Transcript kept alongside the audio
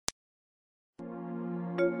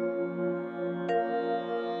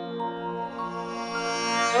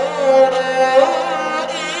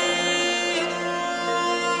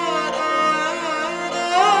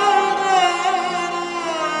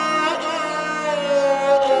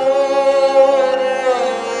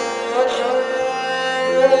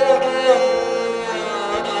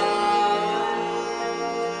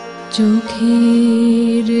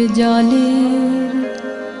চোখের জলের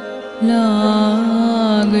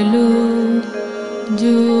লাগলো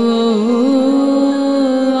জোয়ার,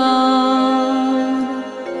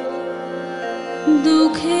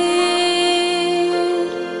 দুঃখের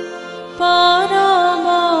পারাবারে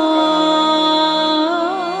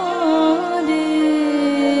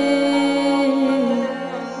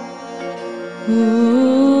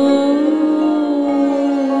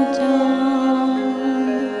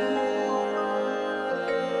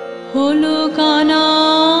হলো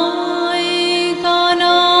কানায়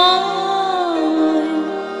কানায়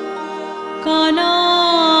কানা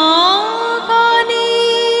কানি,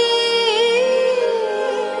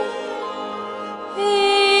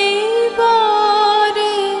 এইবারে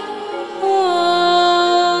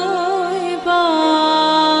ওইবারে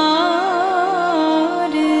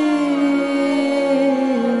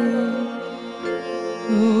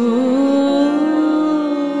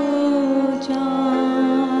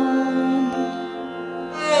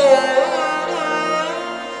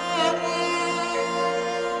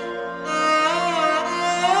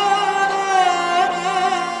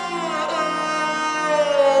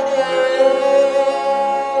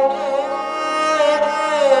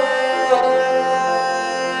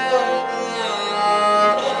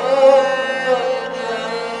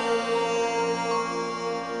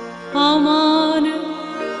আমার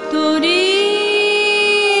তোরি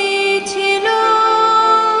ছিল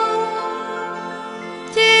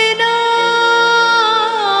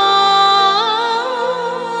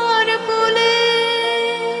চেনার কুলে,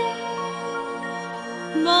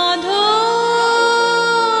 বাঁধন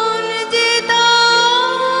যে তার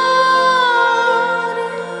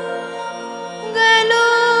গেল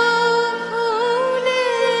খুলে,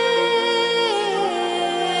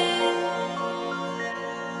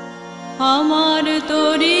 আমার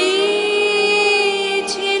তোরি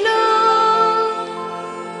ছিল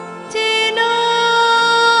চেনার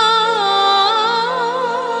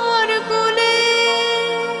কুলে,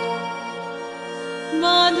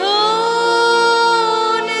 বাঁধন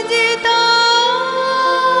যে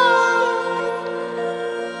তার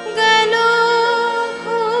গেল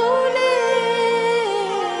খুলে,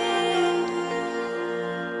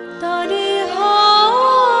 তারে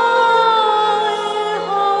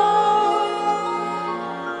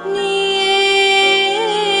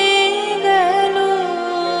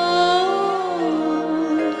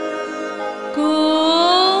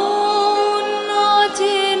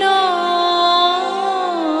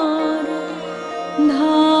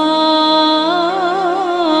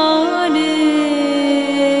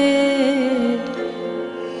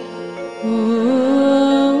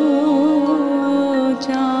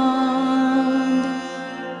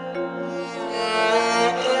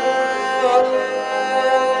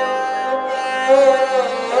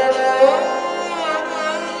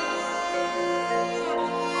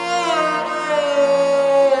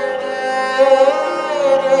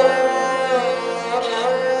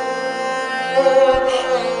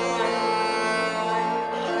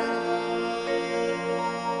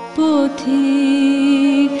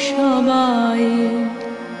পথিক সবাই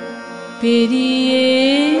পেরিয়ে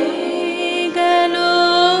গেল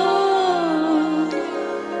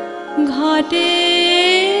ঘাটে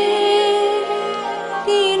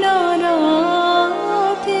কিনারাতে,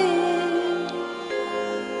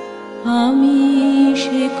 আমি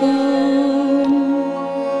সে কোন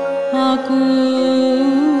আকুল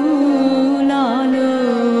আলো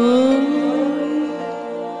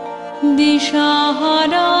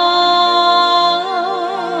দিশাহারা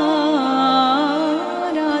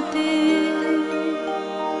রাতে,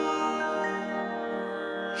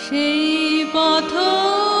 সেই পথ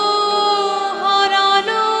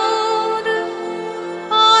হারানোর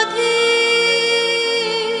আধির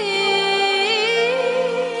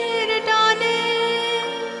টানে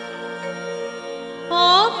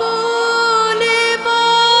অকুলে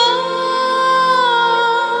পথ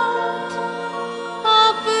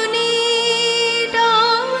আপনি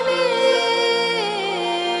টানে,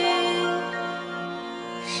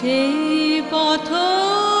 সেই পথ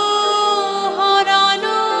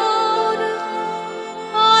হারানোর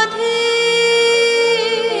আধির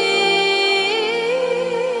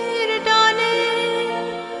টানে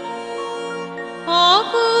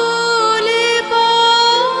অকুলে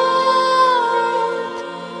পথ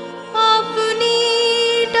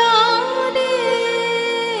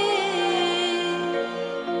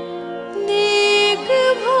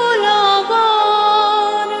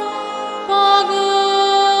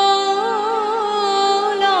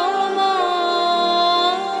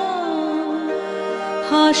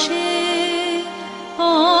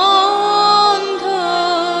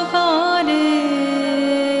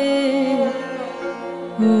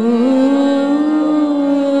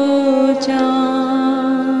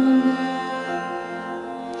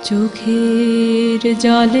চোখের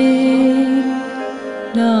জলে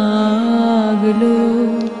লাগলো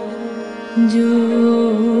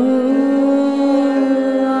জোরে।